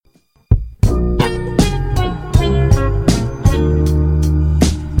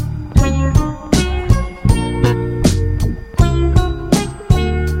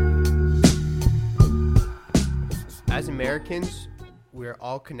Americans, we're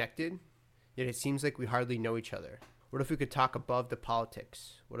all connected, yet it seems like we hardly know each other. What if we could talk above the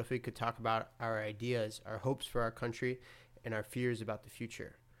politics? What if we could talk about our ideas, our hopes for our country, and our fears about the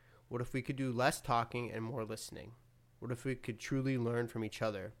future? What if we could do less talking and more listening? What if we could truly learn from each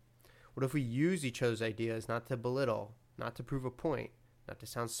other? What if we use each other's ideas not to belittle, not to prove a point, not to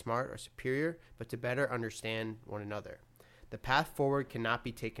sound smart or superior, but to better understand one another? The path forward cannot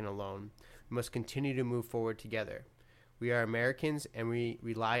be taken alone. We must continue to move forward together. We are Americans and we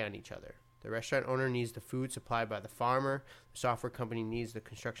rely on each other. The restaurant owner needs the food supplied by the farmer. The software company needs the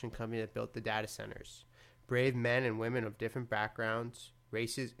construction company that built the data centers. Brave men and women of different backgrounds,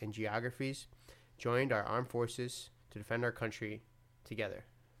 races, and geographies joined our armed forces to defend our country together.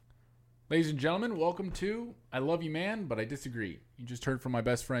 Ladies and gentlemen, welcome to I Love You Man, but I Disagree. You just heard from my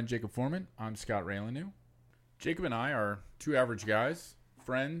best friend, Jacob Foreman. I'm Scott Raylanew. Jacob and I are two average guys,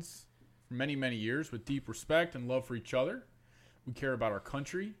 friends for many, many years with deep respect and love for each other. We care about our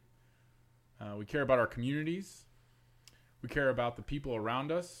country. We care about our communities. We care about the people around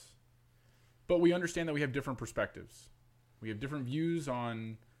us. But we understand that we have different perspectives. We have different views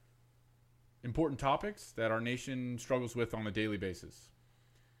on important topics that our nation struggles with on a daily basis.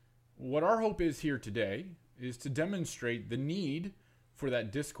 What our hope is here today is to demonstrate the need for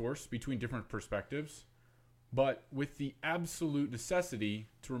that discourse between different perspectives, but with the absolute necessity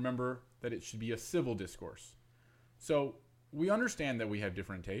to remember that it should be a civil discourse. So we understand that we have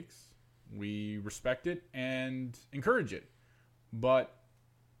different takes. We respect it and encourage it. But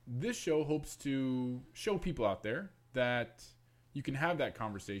this show hopes to show people out there that you can have that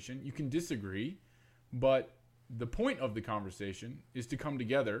conversation. You can disagree, but the point of the conversation is to come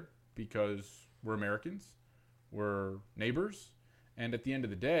together because we're Americans, we're neighbors, and at the end of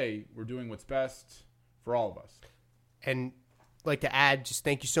the day, we're doing what's best for all of us. And I'd like to add, just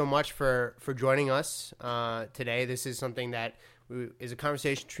thank you so much for joining us today. This is something that is a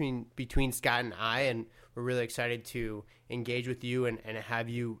conversation between Scott and I, and we're really excited to engage with you and have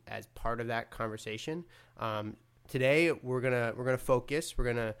you as part of that conversation. Today we're gonna focus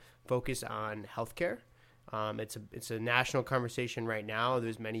on healthcare. It's a national conversation right now.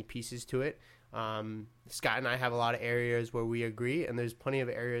 There's many pieces to it. Scott and I have a lot of areas where we agree, and there's plenty of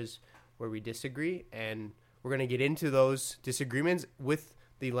areas where we disagree. And we're gonna get into those disagreements with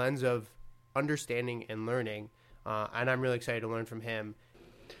the lens of understanding and learning. And I'm really excited to learn from him.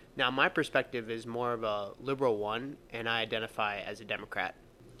 Now, my perspective is more of a liberal one, and I identify as a Democrat.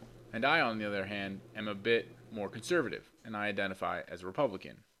 And I, on the other hand, am a bit more conservative, and I identify as a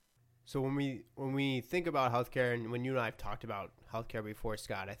Republican. So when we think about healthcare, and when you and I have talked about healthcare before,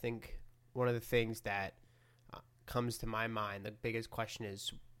 Scott, I think one of the things that comes to my mind, the biggest question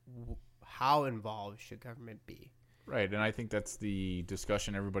is how involved should government be? Right, and I think that's the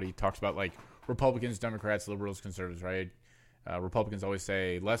discussion everybody talks about, like Republicans, Democrats, liberals, conservatives, right? Republicans always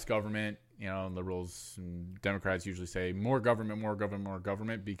say less government, and liberals and Democrats usually say more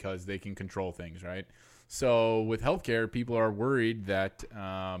government because they can control things, right? So with healthcare, people are worried that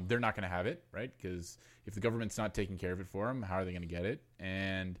they're not going to have it, right? Because if the government's not taking care of it for them, how are they going to get it?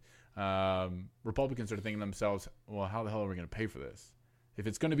 And Republicans are thinking to themselves, well, how the hell are we going to pay for this? If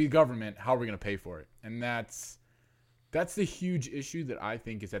it's going to be government, how are we going to pay for it? And that's the huge issue that I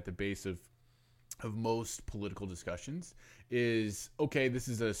think is at the base of most political discussions is, okay, this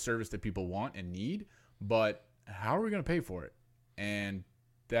is a service that people want and need, but how are we going to pay for it? And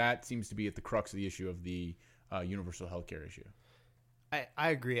that seems to be at the crux of the issue of the universal healthcare issue. I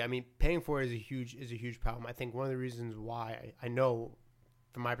agree. I mean, paying for it is a huge problem. I think one of the reasons why I know,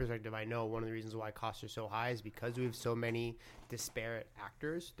 from my perspective, one of the reasons why costs are so high is because we have so many disparate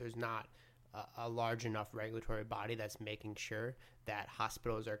actors. There's not a large enough regulatory body that's making sure that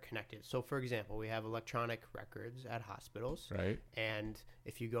hospitals are connected. So, for example, we have electronic records at hospitals. Right. And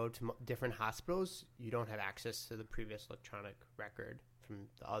if you go to different hospitals, you don't have access to the previous electronic record from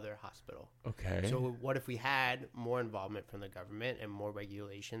the other hospital. Okay. So what if we had more involvement from the government and more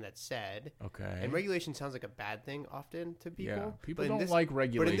regulation that said, okay. And regulation sounds like a bad thing often to people. Yeah, people don't like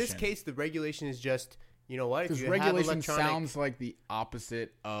regulation. But in this case, the regulation is just, you know what? Because regulation sounds like the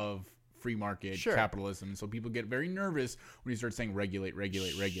opposite of free market capitalism. So people get very nervous when you start saying regulate.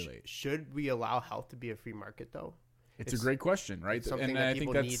 Should we allow health to be a free market, though? It's a great question, right? Something that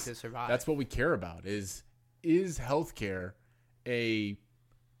people need to survive. That's what we care about is healthcare a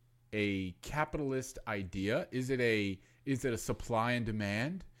capitalist idea? Is it a supply and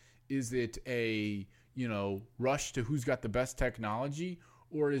demand? Is it a rush to who's got the best technology?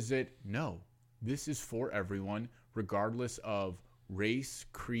 Or is it, no, this is for everyone, regardless of race,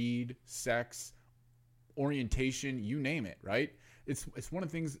 creed, sex, orientation, you name it, right? It's one of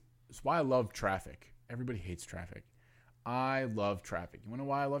the things, it's why I love traffic. Everybody hates traffic. I love traffic. You want to know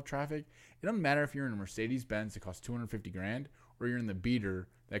why I love traffic? It doesn't matter if you're in a Mercedes Benz that costs 250 grand or you're in the beater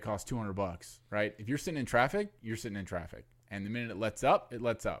that costs $200, right? If you're sitting in traffic, you're sitting in traffic. And the minute it lets up, it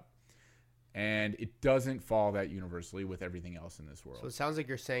lets up. And it doesn't fall that universally with everything else in this world. So it sounds like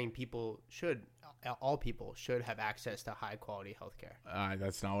you're saying all people should have access to high quality healthcare.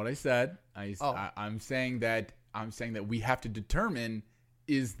 That's not what I said. I'm saying that we have to determine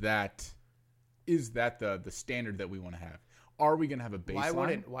is that the standard that we want to have? Are we going to have a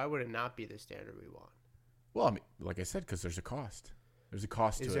baseline? Why would it not be the standard we want? Well, I mean, like I said, because there's a cost. There's a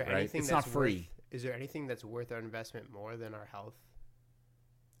cost to it, right? It's not free. Is there anything that's worth our investment more than our health?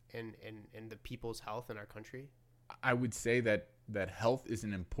 In the people's health in our country? I would say that health is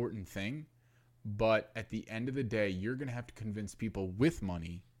an important thing, but at the end of the day, you're going to have to convince people with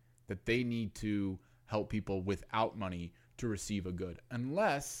money that they need to help people without money to receive a good,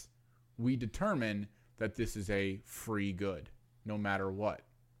 unless we determine that this is a free good, no matter what.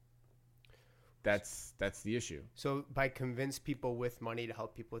 That's the issue. So by convince people with money to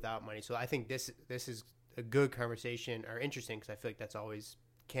help people without money. So I think this is a good conversation, or interesting, because I feel like that's always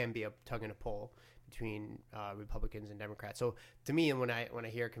can be a tug and a pull between Republicans and Democrats. So to me, when I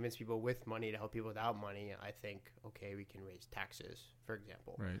hear convince people with money to help people without money, I think, okay, we can raise taxes, for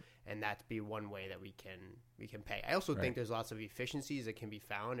example, right, and that'd be one way that we can pay. I also think there's lots of efficiencies that can be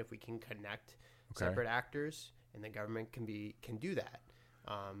found if we can connect separate actors, and the government can do that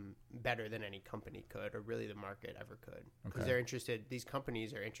better than any company could, or really the market ever could, because these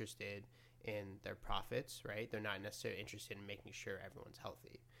companies are interested in their profits, right? They're not necessarily interested in making sure everyone's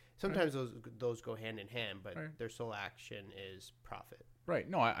healthy. Sometimes those go hand in hand, but their sole action is profit. Right.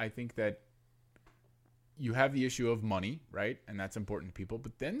 No, I think that you have the issue of money, right? And that's important to people.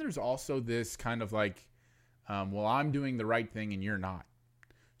 But then there's also this kind of like, well, I'm doing the right thing and you're not.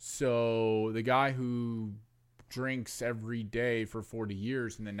 So the guy who drinks every day for 40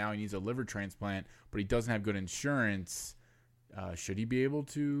 years and then now he needs a liver transplant, but he doesn't have good insurance, should he be able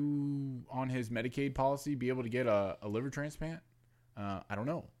to, on his Medicaid policy, be able to get a liver transplant? I don't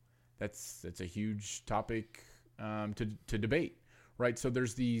know. That's a huge topic to debate, right? So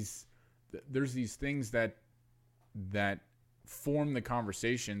there's these things that form the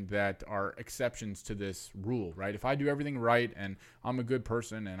conversation that are exceptions to this rule, right? If I do everything right and I'm a good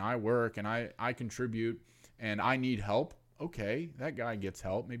person and I work and I contribute and I need help, okay, that guy gets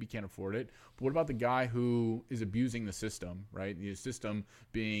help. Maybe can't afford it. But what about the guy who is abusing the system, right? The system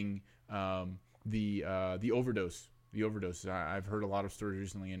being the overdose. The overdoses. I've heard a lot of stories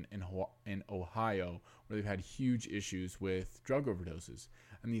recently in Ohio where they've had huge issues with drug overdoses.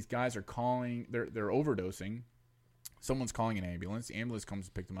 And these guys are they're overdosing. Someone's calling an ambulance. The ambulance comes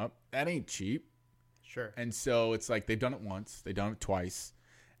to pick them up. That ain't cheap. Sure. And so it's like they've done it once. They've done it twice.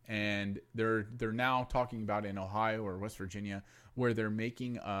 And they're now talking about in Ohio or West Virginia where they're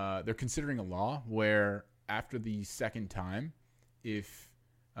considering a law where after the second time, if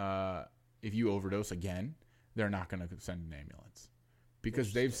you overdose again, they're not going to send an ambulance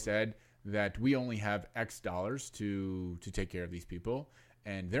because they've said that we only have X dollars to take care of these people,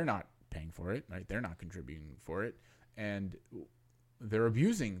 and they're not paying for it, right? They're not contributing for it, and they're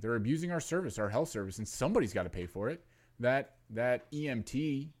abusing our service, our health service, and somebody's got to pay for it. That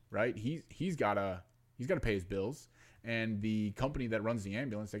EMT, right? He's got to pay his bills, and the company that runs the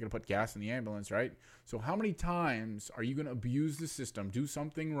ambulance, they got to put gas in the ambulance, right? So how many times are you going to abuse the system, do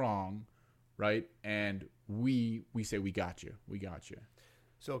something wrong, right? And we say we got you.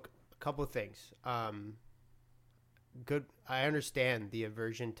 So a couple of things. Good. I understand the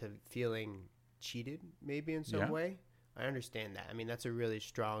aversion to feeling cheated, maybe in some way. I understand that. I mean, that's a really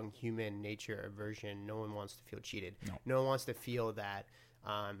strong human nature aversion. No one wants to feel cheated. No one wants to feel that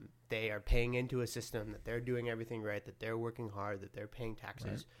they are paying into a system, that they're doing everything right, that they're working hard, that they're paying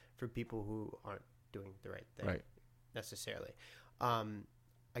taxes for people who aren't doing the right thing necessarily.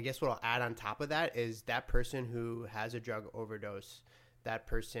 I guess what I'll add on top of that is that person who has a drug overdose, that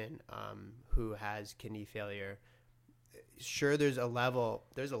person who has kidney failure, sure, there's a level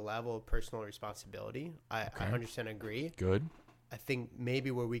of personal responsibility. I 100% agree. Good. I think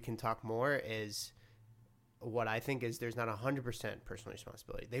maybe where we can talk more is what I think is there's not 100% personal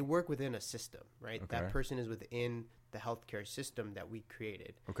responsibility. They work within a system, right? Okay. That person is within the healthcare system that we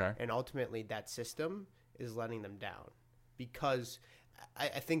created. Okay. And ultimately that system is letting them down because I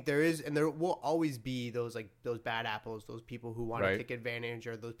think there is, and there will always be those bad apples, those people who want to take advantage,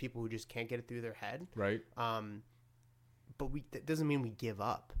 or those people who just can't get it through their head. Right. But that doesn't mean we give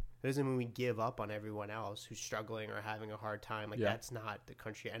up. It doesn't mean we give up on everyone else who's struggling or having a hard time. That's not the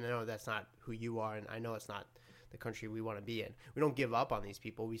country. And I know that's not who you are, and I know it's not the country we want to be in. We don't give up on these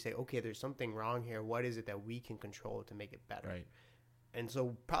people. We say, okay, there's something wrong here. What is it that we can control to make it better? Right. And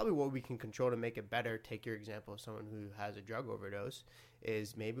so probably what we can control to make it better, take your example of someone who has a drug overdose,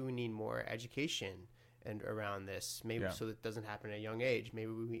 is maybe we need more education and around this, maybe so that it doesn't happen at a young age.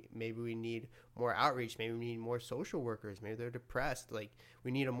 Maybe we need more outreach. Maybe we need more social workers. Maybe they're depressed. Like,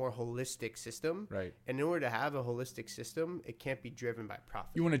 we need a more holistic system. Right. And in order to have a holistic system, it can't be driven by profit.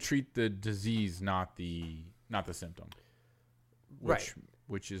 You want to treat the disease, not the symptom.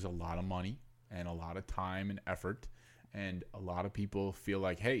 Which is a lot of money and a lot of time and effort. And a lot of people feel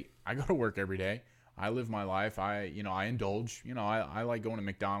like, hey, I go to work every day. I live my life. I indulge. I like going to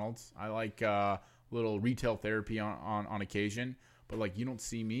McDonald's. I like little retail therapy on occasion. But, like, you don't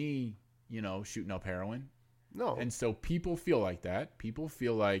see me, shooting up heroin. No. And so people feel like that. People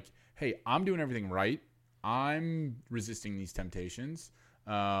feel like, hey, I'm doing everything right. I'm resisting these temptations.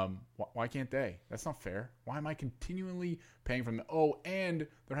 Why can't they? That's not fair. Why am I continually paying from them? Oh, and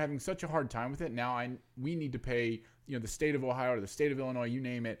they're having such a hard time with it. Now we need to pay, the state of Ohio or the state of Illinois, you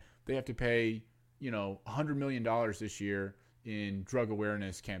name it. They have to pay, $100 million this year in drug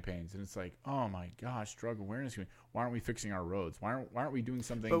awareness campaigns. And it's like, oh my gosh, drug awareness. Why aren't we fixing our roads? Why aren't we doing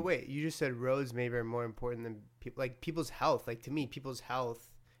something? But wait, you just said roads maybe are more important than people's health. Like, to me, people's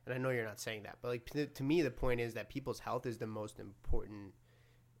health, and I know you're not saying that, but like to me, the point is that people's health is the most important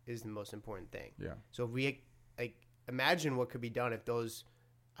thing. Yeah. So if we imagine what could be done if those,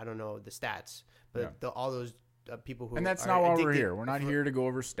 I don't know the stats, but all those people who, and that's not why we're here. We're not here to go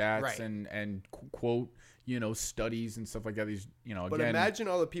over stats and quote studies and stuff like that. These But again, imagine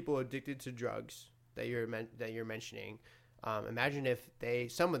all the people addicted to drugs that you're mentioning. Imagine if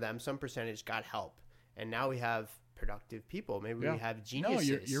some percentage got help, and now we have productive people. Maybe we have geniuses.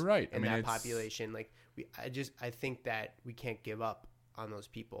 No, you're right. In that population, I think that we can't give up on those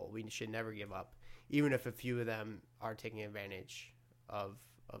people. We should never give up, even if a few of them are taking advantage of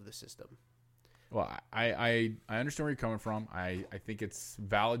the system. Well, I understand where you're coming from. I think it's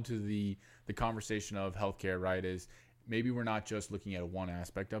valid to the conversation of healthcare, right? Is maybe we're not just looking at one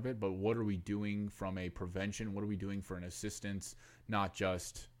aspect of it, but what are we doing from a prevention? What are we doing for an assistance? Not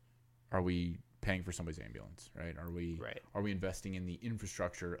just are we paying for somebody's ambulance, right? Are we investing in the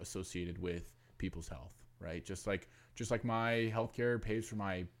infrastructure associated with people's health, right? Just like my healthcare pays for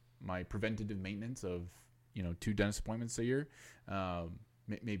my preventative maintenance of 2 dentist appointments a year.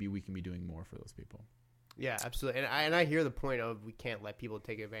 Maybe we can be doing more for those people. Yeah, absolutely. And I hear the point of we can't let people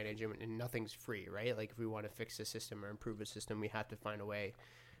take advantage of it, and nothing's free, right? Like, if we want to fix the system or improve a system, we have to find a way.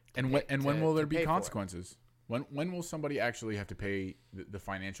 When will there be consequences? When will somebody actually have to pay the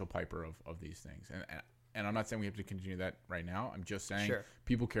financial piper of these things? And I'm not saying we have to continue that right now. I'm just saying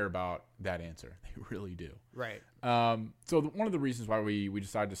people care about that answer. They really do. Right. So one of the reasons why we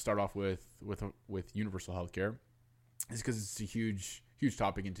decided to start off with universal healthcare is because it's a huge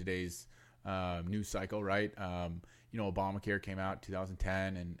topic in today's news cycle, right? Obamacare came out in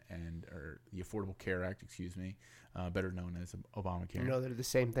 2010 or the Affordable Care Act, better known as Obamacare. You know, they're the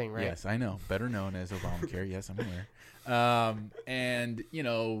same thing, right? Yes, I know. Better known as Obamacare. Yes, I'm aware. And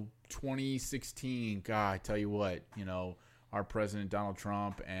 2016, God, I tell you what, our president, Donald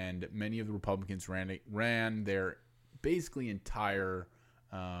Trump, and many of the Republicans ran their basically entire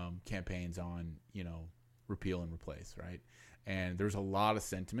campaigns on, repeal and replace, right? And there's a lot of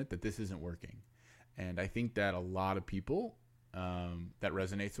sentiment that this isn't working. And I think that a lot of people that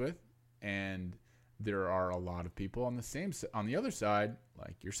resonates with, and there are a lot of people on the other side,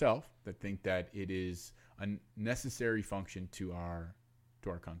 like yourself, that think that it is a necessary function to our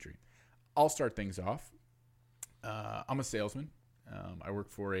country. I'll start things off. I'm a salesman. I work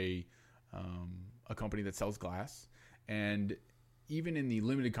for a company that sells glass, and even in the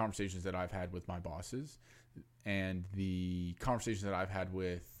limited conversations that I've had with my bosses and the conversations that I've had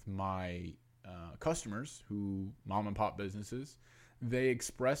with my customers, who mom and pop businesses, they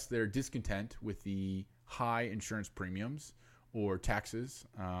express their discontent with the high insurance premiums or taxes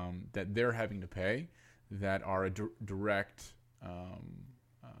that they're having to pay that are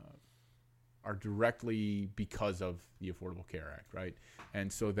directly because of the Affordable Care Act, right?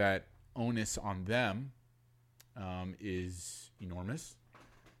 And so that onus on them is enormous,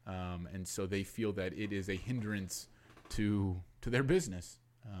 and so they feel that it is a hindrance to their business.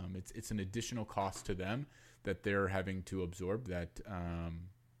 It's an additional cost to them that they're having to absorb that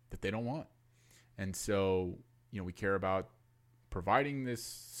they don't want. And so, we care about providing this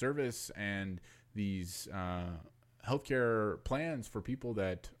service and these healthcare plans for people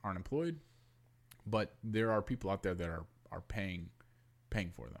that aren't employed, but there are people out there that are paying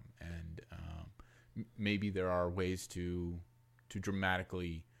for them, and maybe there are ways to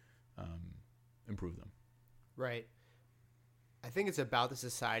dramatically improve them. Right. I think it's about the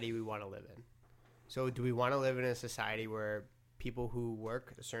society we want to live in. So do we want to live in a society where people who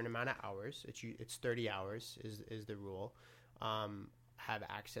work a certain amount of hours, it's 30 hours is the rule, have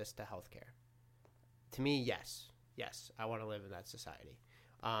access to healthcare? To me, yes. Yes, I want to live in that society.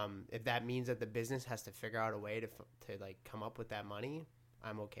 If that means that the business has to figure out a way to like come up with that money,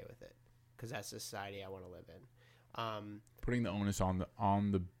 I'm okay with it, because that's the society I want to live in. Putting the onus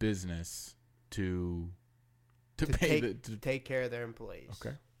on the business to take care of their employees.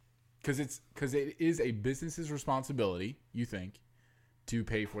 Okay. Because it is a business's responsibility, you think, to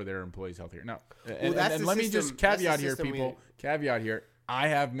pay for their employees' health care. Now, and let me just caveat here, people. Caveat here. I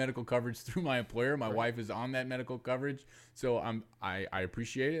have medical coverage through my employer. My wife is on that medical coverage, so I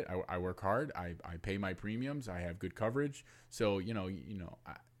appreciate it. I work hard. I pay my premiums. I have good coverage. So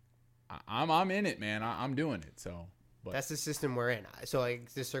I'm in it, man. I'm doing it. So. But that's the system we're in. So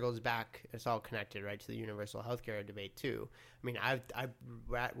like this circles back. It's all connected, right, to the universal healthcare debate too. I mean, I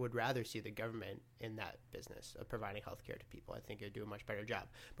would rather see the government in that business of providing healthcare to people. I think it'd do a much better job.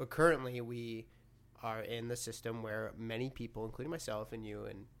 But currently, we are in the system where many people, including myself and you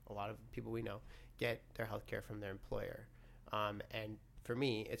and a lot of people we know, get their healthcare from their employer. And for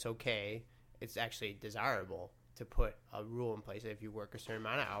me, it's okay. It's actually desirable to put a rule in place that if you work a certain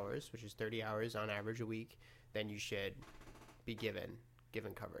amount of hours, which is 30 hours on average a week, then you should be given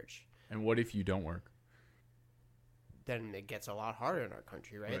coverage. And what if you don't work? Then it gets a lot harder in our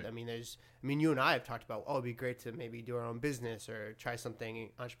country, right? I mean, you and I have talked about, it'd be great to maybe do our own business or try something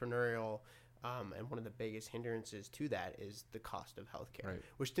entrepreneurial. And one of the biggest hindrances to that is the cost of healthcare,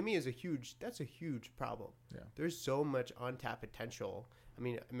 which to me is a huge problem. Yeah. There's so much untapped potential. I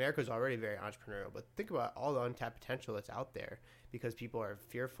mean, America's already very entrepreneurial, but think about all the untapped potential that's out there because people are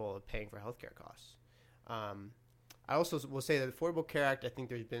fearful of paying for healthcare costs. I also will say that the Affordable Care Act, I think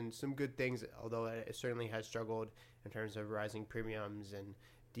there's been some good things, although it certainly has struggled in terms of rising premiums and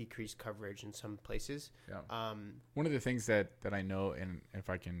decreased coverage in some places. Yeah. One of the things that I know, and if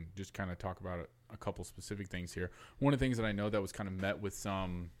I can just kind of talk about a couple specific things here, one of the things that I know that was kind of met with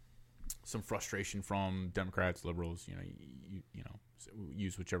some frustration from Democrats, liberals,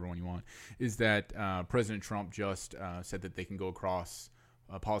 use whichever one you want, is that President Trump just said that they can go across,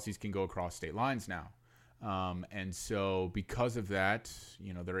 policies can go across state lines now. And so because of that,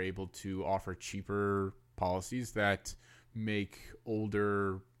 they're able to offer cheaper policies that make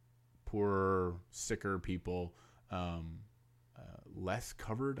older, poorer, sicker people less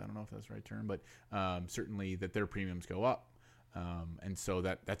covered. I don't know if that's the right term, but certainly that their premiums go up. And so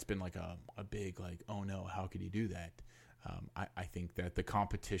that's been like a big, like, oh no, how could he do that? I think that the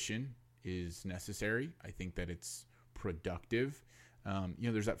competition is necessary. I think that it's productive.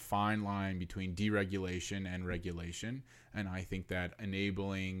 There's that fine line between deregulation and regulation. And I think that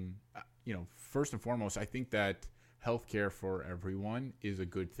enabling, first and foremost, I think that healthcare for everyone is a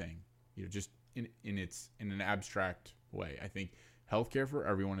good thing. Just in an abstract way, I think healthcare for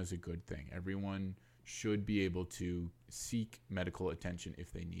everyone is a good thing. Everyone should be able to seek medical attention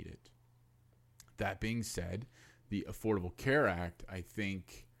if they need it. That being said, the Affordable Care Act, I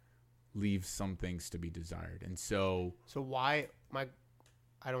think, leaves some things to be desired. And so why, Mike?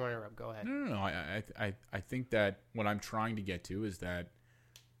 I don't want to interrupt. Go ahead. No. I think that what I'm trying to get to is that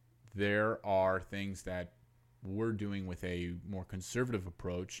there are things that we're doing with a more conservative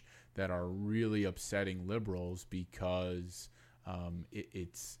approach that are really upsetting liberals because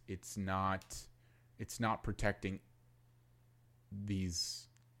it's not protecting these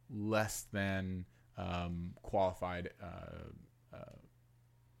less than qualified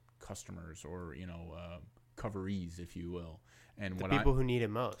customers or coverees, if you will, and the people who need it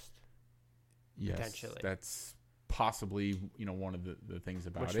most. Yes, potentially. That's possibly one of the things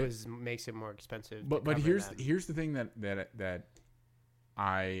about which makes it more expensive. But here's the thing that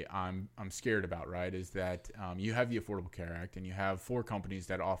I'm scared about, right? Is that you have the Affordable Care Act and you have 4 companies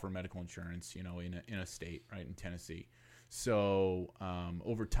that offer medical insurance, in a state, right, in Tennessee. So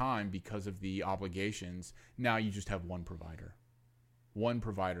over time, because of the obligations, now you just have one provider,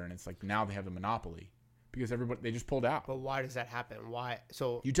 and it's like now they have a monopoly because they just pulled out. But why does that happen? Why?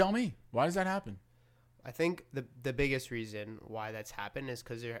 So you tell me, why does that happen? I think the biggest reason why that's happened is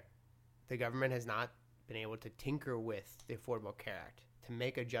because the government has not been able to tinker with the Affordable Care Act to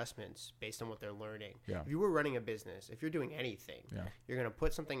make adjustments based on what they're learning. Yeah. If you were running a business, if you're doing anything, yeah, you're going to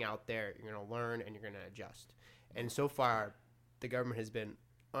put something out there, you're going to learn, and you're going to adjust. And so far, the government has been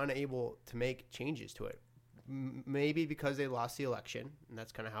unable to make changes to it. Maybe because they lost the election, and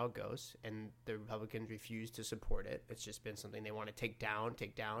that's kind of how it goes, and the Republicans refuse to support it. It's just been something they want to take down,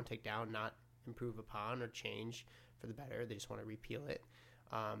 not improve upon or change for the better. They just want to repeal it.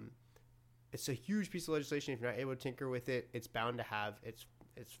 it's a huge piece of legislation. If you're not able to tinker with it, it's bound to have its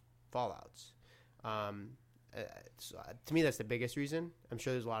fallouts. So, to me, that's the biggest reason. I'm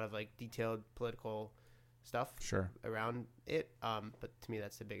sure there's a lot of like detailed political stuff around it, but to me,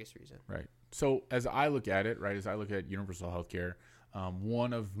 that's the biggest reason. Right. So as I look at it, right, as I look at universal healthcare,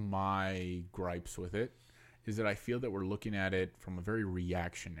 one of my gripes with it is that I feel that we're looking at it from a very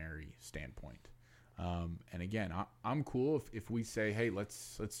reactionary standpoint. And again, I'm cool if we say, hey,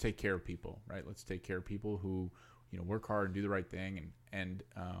 let's take care of people, right? Let's take care of people who, work hard and do the right thing. And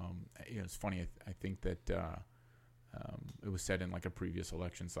it's funny. I think that it was said in like a previous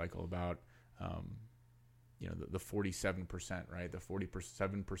election cycle about, the 47%, right? The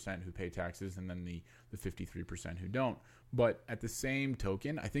 47% who pay taxes, and then the 53% who don't. But at the same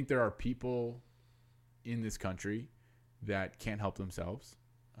token, I think there are people in this country that can't help themselves,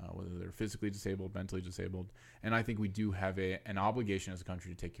 whether they're physically disabled, mentally disabled. And I think we do have an obligation as a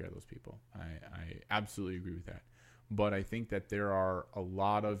country to take care of those people. I absolutely agree with that. But I think that there are a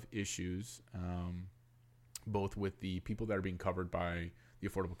lot of issues, both with the people that are being covered by the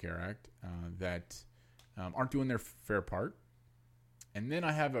Affordable Care Act that aren't doing their fair part. And then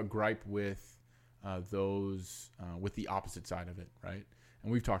I have a gripe with those with the opposite side of it, right?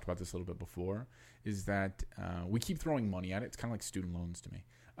 And we've talked about this a little bit before, is that we keep throwing money at it. It's kind of like student loans to me.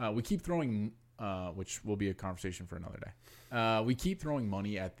 We keep throwing, which will be a conversation for another day. We keep throwing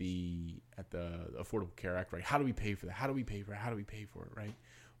money at the Affordable Care Act, right? How do we pay for that? How do we pay for it? How do we pay for it, right?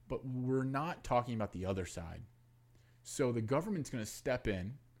 But we're not talking about the other side. So the government's going to step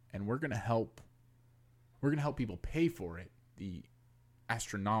in, and we're going to help. We're going to help people pay for it, the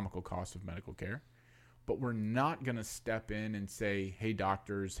astronomical cost of medical care. But we're not going to step in and say, hey,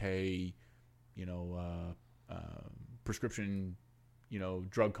 doctors, hey, prescription,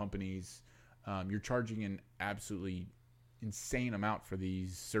 drug companies, you're charging an absolutely insane amount for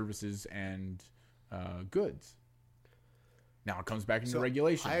these services and goods. Now it comes back into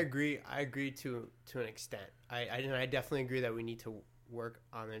regulation. I agree to an extent. I definitely agree that we need to work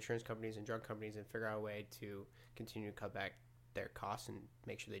on the insurance companies and drug companies and figure out a way to continue to cut back their costs and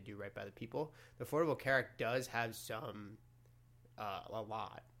make sure they do right by the people. The Affordable Care Act does have a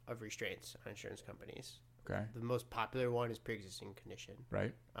lot of restraints on insurance companies. Okay. The most popular one is pre-existing condition.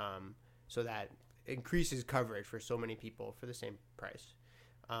 Right. So that increases coverage for so many people for the same price.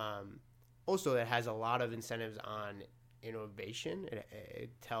 Also, it has a lot of incentives on innovation.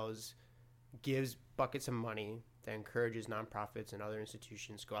 It gives buckets of money that encourages nonprofits and other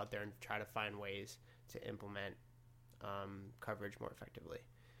institutions to go out there and try to find ways to implement coverage more effectively.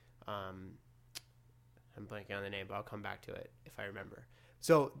 I'm blanking on the name, but I'll come back to it if I remember.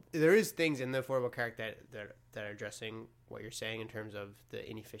 So there is things in the Affordable Care Act that are addressing what you're saying in terms of the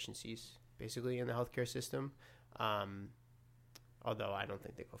inefficiencies, basically, in the healthcare system. Although I don't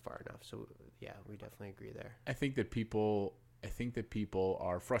think they go far enough. So yeah, we definitely agree there. I think that people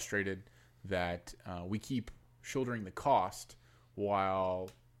are frustrated that we keep shouldering the cost while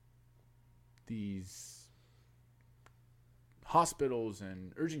these hospitals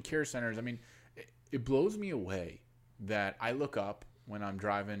and urgent care centers, I mean, it blows me away that I look up when I'm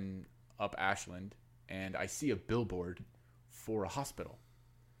driving up Ashland and I see a billboard for a hospital.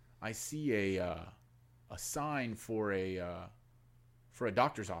 I see a sign for a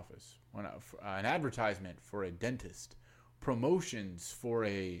doctor's office, an advertisement for a dentist, promotions for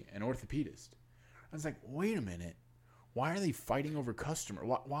an orthopedist. I was like, wait a minute, why are they fighting over customer?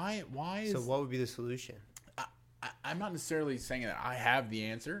 Why is... So what would be the solution? I'm not necessarily saying that I have the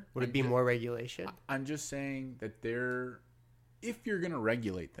answer. Would it be more regulation? I'm just saying that if you're going to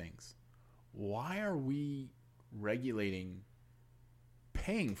regulate things, why are we regulating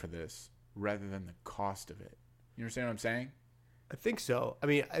paying for this rather than the cost of it? You understand what I'm saying? I think so. I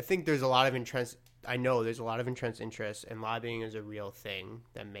mean, I think there's a lot of entrenched. I know there's a lot of entrenched interest, and lobbying is a real thing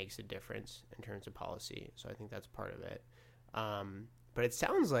that makes a difference in terms of policy. So I think that's part of it. But it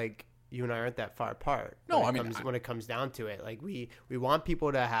sounds like you and I aren't that far apart. No, when it comes down to it, like we want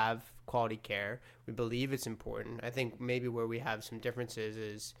people to have quality care. We believe it's important. I think maybe where we have some differences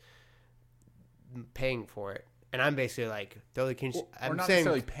is paying for it. And I'm basically like, I'm not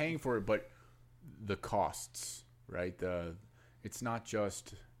necessarily paying for it, but the costs, right? It's not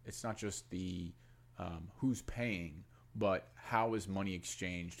just the who's paying, but how is money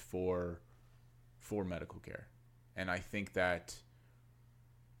exchanged for medical care. And I think that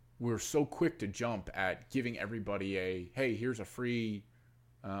we're so quick to jump at giving everybody hey, here's a free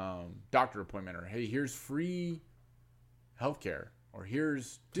doctor appointment, or hey, here's free healthcare, or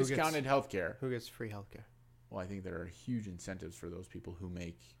here's discounted healthcare. Who gets free healthcare? Well, I think there are huge incentives for those people who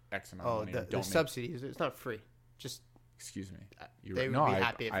make X amount of money. The subsidies. It's not free. Just Excuse me. They would be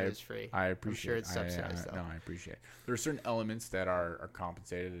happy if it was free. I appreciate. I'm sure it's subsidized, though. No, I appreciate. There are certain elements that are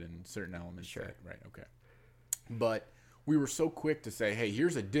compensated, and certain elements that, right. Okay. But we were so quick to say, "Hey,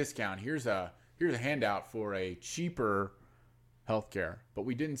 here's a discount. Here's a handout for a cheaper healthcare." But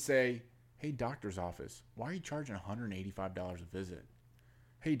we didn't say, "Hey, doctor's office, why are you charging $185 a visit?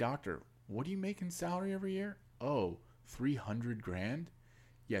 Hey, doctor, what do you make in salary every year? Oh, $300,000?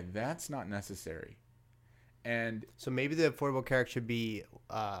 Yeah, that's not necessary." And so maybe the Affordable Care Act should be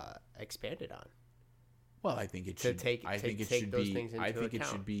expanded on. Well, I think it should. I think it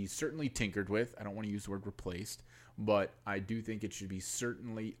should be certainly tinkered with. I don't want to use the word replaced, but I do think it should be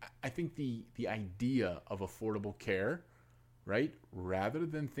certainly. I think the idea of affordable care, right, rather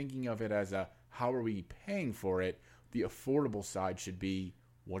than thinking of it as a how are we paying for it, the affordable side should be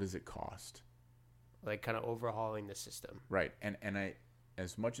what does it cost, like kind of overhauling the system, right? And I,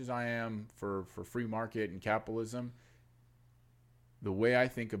 as much as I am for free market and capitalism, the way I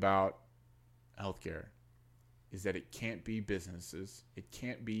think about healthcare is that it can't be businesses. It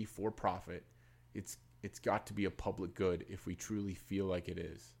can't be for profit. It's got to be a public good if we truly feel like it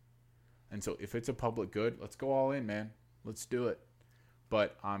is. And so if it's a public good, let's go all in, man. Let's do it.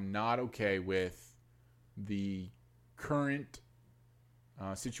 But I'm not okay with the current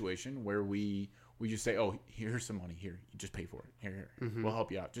situation where we just say, "Oh, here's some money. Here, you just pay for it. Here. We'll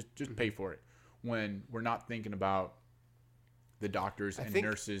help you out. Just pay for it." When we're not thinking about the doctors and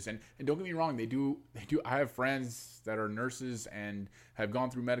nurses, and don't get me wrong, they do. I have friends that are nurses and have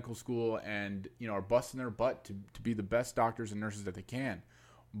gone through medical school and are busting their butt to be the best doctors and nurses that they can,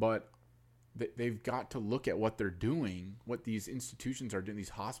 but they've got to look at what they're doing, what these institutions are doing, these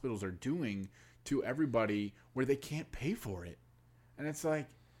hospitals are doing to everybody where they can't pay for it, and it's like,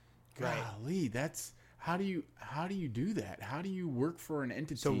 golly, that's how do you do that? How do you work for an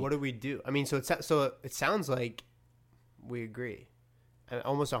entity? So what do we do? I mean, so it sounds like we agree,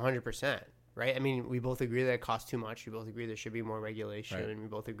 almost 100%, right? I mean, we both agree that it costs too much. We both agree there should be more regulation, right. And we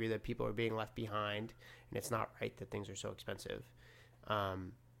both agree that people are being left behind, and it's not right that things are so expensive.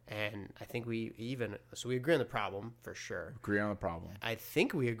 And I think we agree on the problem for sure. Agree on the problem. I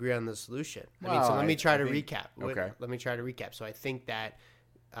think we agree on the solution. Let me try to recap. Okay. Let me try to recap. So I think that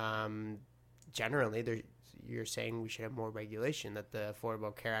generally you're saying we should have more regulation, that the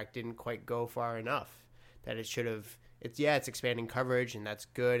Affordable Care Act didn't quite go far enough, that it should have. It's expanding coverage, and that's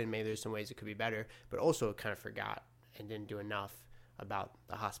good, and maybe there's some ways it could be better, but also it kind of forgot and didn't do enough about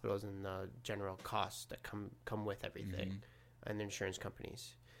the hospitals and the general costs that come with everything, and the insurance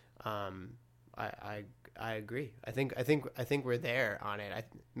companies. I agree. I think we're there on it.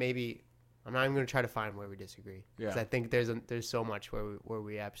 I'm not even going to try to find where we disagree, because I think there's so much where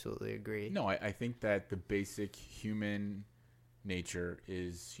we absolutely agree. No, I think that the basic human nature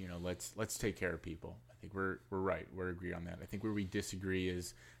is, let's take care of people. I think we're right. We're agreed on that. I think where we disagree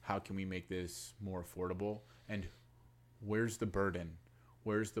is how can we make this more affordable, and where's the burden?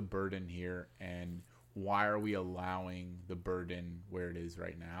 Where's the burden here, and why are we allowing the burden where it is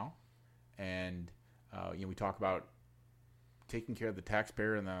right now? And we talk about taking care of the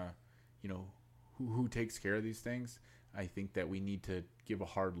taxpayer and the who takes care of these things. I think that we need to give a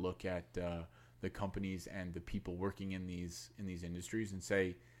hard look at the companies and the people working in these industries and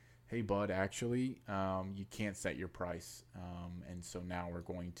say, hey, bud, actually, you can't set your price, and so now we're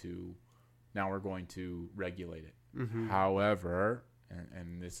going to regulate it. Mm-hmm. However,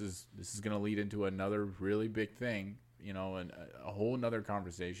 and this is going to lead into another really big thing, and a whole another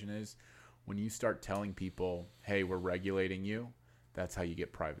conversation is when you start telling people, hey, we're regulating you, that's how you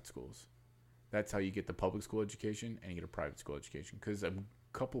get private schools. That's how you get the public school education and you get a private school education, because a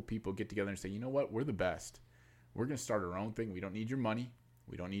couple people get together and say, you know what, we're the best. We're going to start our own thing. We don't need your money.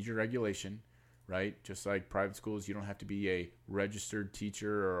 We don't need your regulation, right? Just like private schools, you don't have to be a registered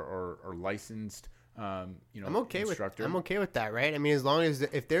teacher or licensed, I'm okay instructor. I'm okay with that, right? I mean, as long as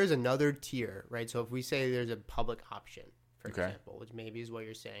if there's another tier, right? So if we say there's a public option, for example, which maybe is what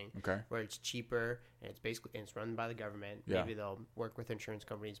you're saying, where it's cheaper and it's run by the government. Yeah. Maybe they'll work with insurance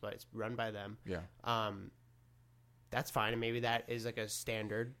companies, but it's run by them. Yeah. That's fine, and maybe that is like a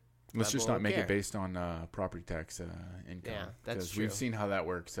standard. Let's just not make it based on property tax income. Yeah, that's true. We've seen how that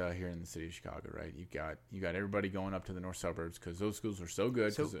works here in the city of Chicago, right? You got everybody going up to the north suburbs because those schools are so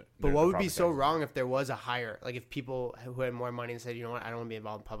good. But what would be so wrong if there was a higher, like if people who had more money and said, you know what, I don't want to be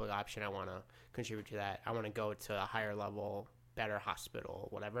involved in public option, I want to contribute to that, I want to go to a higher level, better hospital,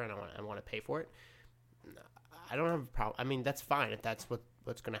 whatever, and I want to pay for it. I don't have a problem. I mean, that's fine if that's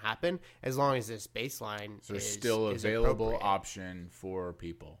what's going to happen, as long as this baseline is still available option for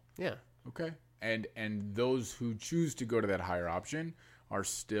people. Yeah. Okay. And those who choose to go to that higher option are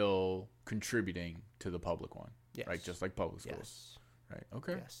still contributing to the public one. Yes. right? Just like public schools, Yes. right?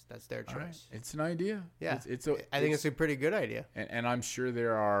 Okay. Yes, that's their choice. All right. It's an idea. Yeah. I think it's a pretty good idea. and I'm sure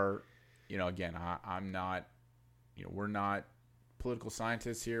there are, again, I'm not, we're not political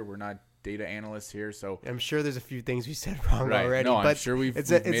scientists here. We're not data analysts here. So I'm sure there's a few things we said wrong right. already. No, but I'm sure we've it's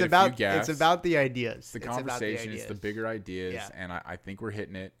made a about few gaffes. it's about the ideas. It's the It's about the conversation. It's the ideas. bigger ideas, Yeah. and I think we're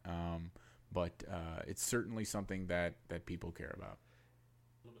hitting it. But it's certainly something that people care about.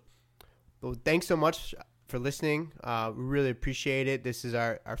 Well, thanks so much for listening. We really appreciate it. This is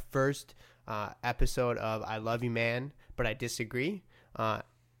our first episode of I Love You Man, but I Disagree.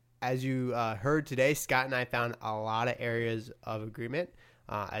 As you heard today, Scott and I found a lot of areas of agreement,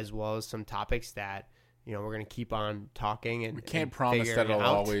 as well as some topics that we're going to keep on talking. And we can't and promise that figuring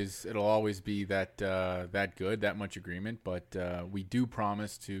out. it'll always be that good, that much agreement. But we do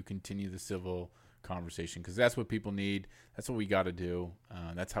promise to continue the civil conversation, because that's what people need. That's what we got to do.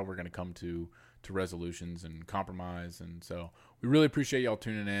 That's how we're going to come to resolutions and compromise. And so we really appreciate y'all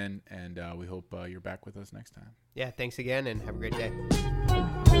tuning in, and we hope you're back with us next time. Yeah, thanks again, and have a great day.